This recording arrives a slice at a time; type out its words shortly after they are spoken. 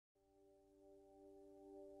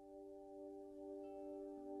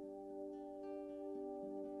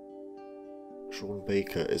Sean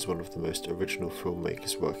Baker is one of the most original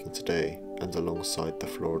filmmakers working today, and alongside the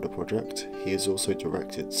Florida project, he has also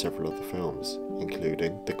directed several other films,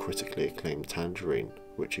 including the critically acclaimed Tangerine,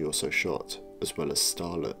 which he also shot, as well as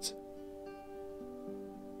Starlet.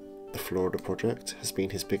 The Florida project has been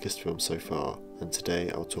his biggest film so far, and today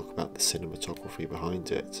I'll talk about the cinematography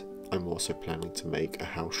behind it. I'm also planning to make a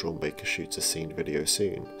How Sean Baker Shoots a Scene video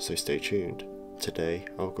soon, so stay tuned. Today,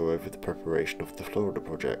 I'll go over the preparation of the Florida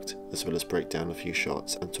project, as well as break down a few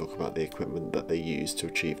shots and talk about the equipment that they used to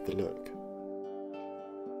achieve the look.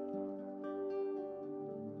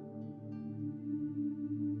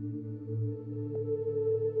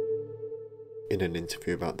 In an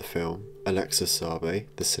interview about the film, Alexis Zarbe,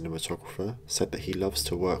 the cinematographer, said that he loves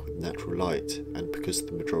to work with natural light, and because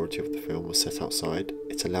the majority of the film was set outside,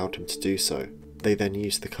 it allowed him to do so. They then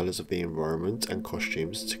used the colours of the environment and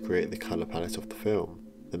costumes to create the colour palette of the film,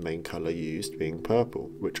 the main colour used being purple,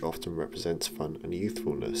 which often represents fun and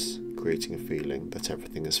youthfulness, creating a feeling that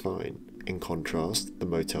everything is fine. In contrast, the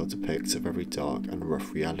motel depicts a very dark and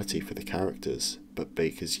rough reality for the characters, but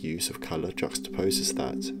Baker's use of colour juxtaposes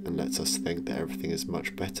that and lets us think that everything is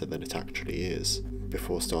much better than it actually is.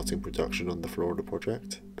 Before starting production on the Florida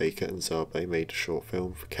project, Baker and Zarbe made a short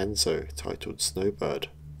film for Kenzo titled Snowbird,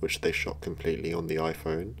 which they shot completely on the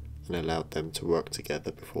iPhone and allowed them to work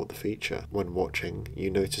together before the feature. When watching, you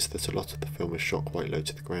notice that a lot of the film is shot quite low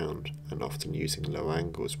to the ground, and often using low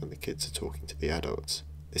angles when the kids are talking to the adults.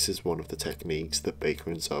 This is one of the techniques that Baker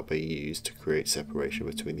and Zarbe used to create separation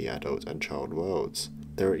between the adult and child worlds.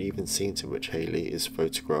 There are even scenes in which Hayley is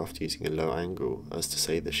photographed using a low angle, as to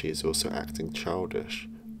say that she is also acting childish,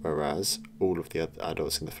 whereas all of the other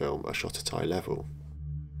adults in the film are shot at eye level.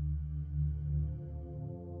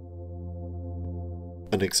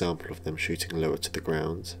 An example of them shooting lower to the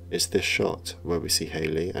ground is this shot where we see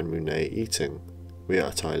Hayley and Monet eating. We are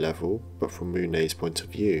at eye level, but from Monet's point of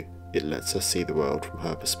view, it lets us see the world from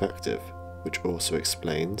her perspective, which also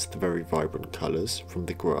explains the very vibrant colours from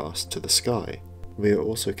the grass to the sky. We are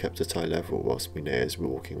also kept at eye level whilst Monet is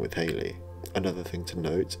walking with Hayley. Another thing to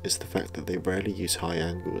note is the fact that they rarely use high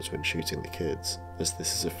angles when shooting the kids, as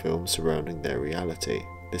this is a film surrounding their reality.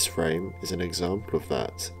 This frame is an example of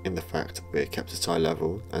that, in the fact that we are kept at eye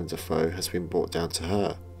level and Defoe has been brought down to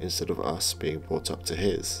her, instead of us being brought up to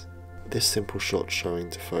his. This simple shot showing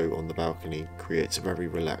Defoe on the balcony creates a very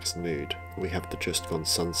relaxed mood. We have the just gone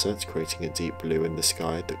sunset creating a deep blue in the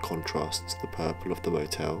sky that contrasts the purple of the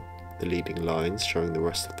motel, the leading lines showing the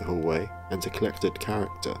rest of the hallway, and a collected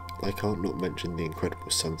character. I can't not mention the incredible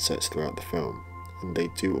sunsets throughout the film, and they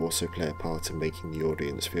do also play a part in making the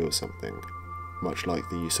audience feel something. Much like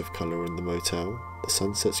the use of colour in the motel, the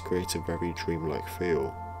sunsets create a very dreamlike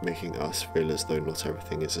feel, making us feel as though not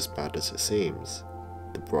everything is as bad as it seems.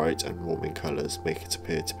 The bright and warming colours make it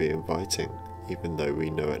appear to be inviting, even though we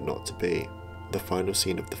know it not to be. The final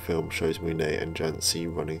scene of the film shows Monet and Jancy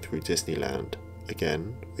running through Disneyland.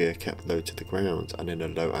 Again, we are kept low to the ground and in a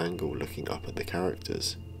low angle looking up at the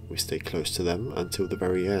characters. We stay close to them until the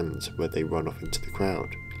very end, where they run off into the crowd,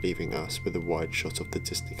 leaving us with a wide shot of the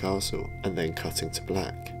Disney castle, and then cutting to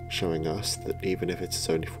black, showing us that even if it is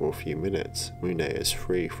only for a few minutes, Monet is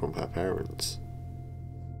free from her parents.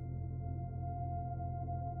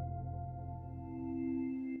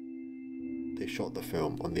 They shot the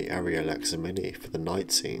film on the Ariel Alexa Mini for the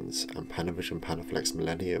night scenes and Panavision Panaflex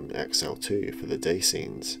Millennium XL2 for the day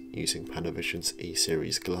scenes, using Panavision's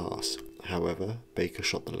E-Series glass. However, Baker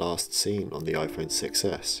shot the last scene on the iPhone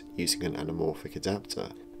 6s using an anamorphic adapter.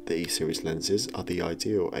 The E-Series lenses are the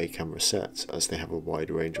ideal A-camera set, as they have a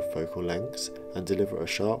wide range of focal lengths and deliver a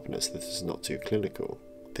sharpness that is not too clinical.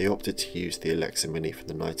 They opted to use the Alexa Mini for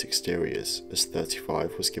the night exteriors, as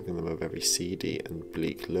 35 was giving them a very seedy and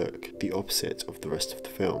bleak look, the opposite of the rest of the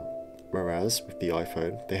film. Whereas, with the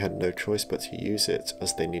iPhone, they had no choice but to use it,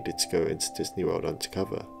 as they needed to go into Disney World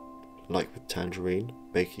undercover. Like with Tangerine,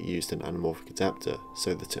 Baker used an anamorphic adapter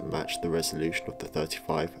so that it matched the resolution of the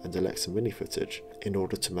 35 and Alexa Mini footage. In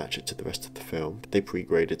order to match it to the rest of the film, they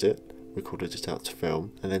pre-graded it, recorded it out to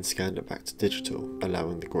film, and then scanned it back to digital,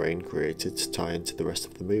 allowing the grain created to tie into the rest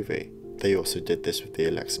of the movie. They also did this with the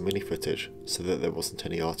Alexa Mini footage, so that there wasn't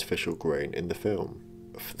any artificial grain in the film.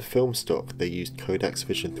 For the film stock, they used Kodak's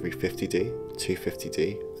Vision 350D,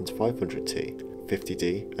 250D, and 500T.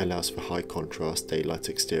 50D allows for high contrast daylight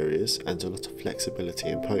exteriors and a lot of flexibility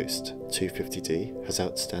in post. 250D has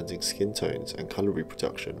outstanding skin tones and colour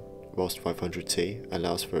reproduction, whilst 500T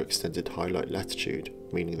allows for extended highlight latitude,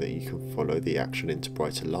 meaning that you can follow the action into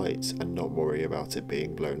brighter lights and not worry about it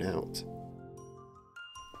being blown out.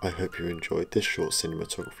 I hope you enjoyed this short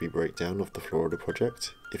cinematography breakdown of the Florida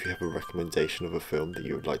project. If you have a recommendation of a film that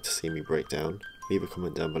you would like to see me break down, leave a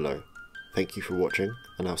comment down below. Thank you for watching,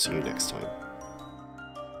 and I'll see you next time.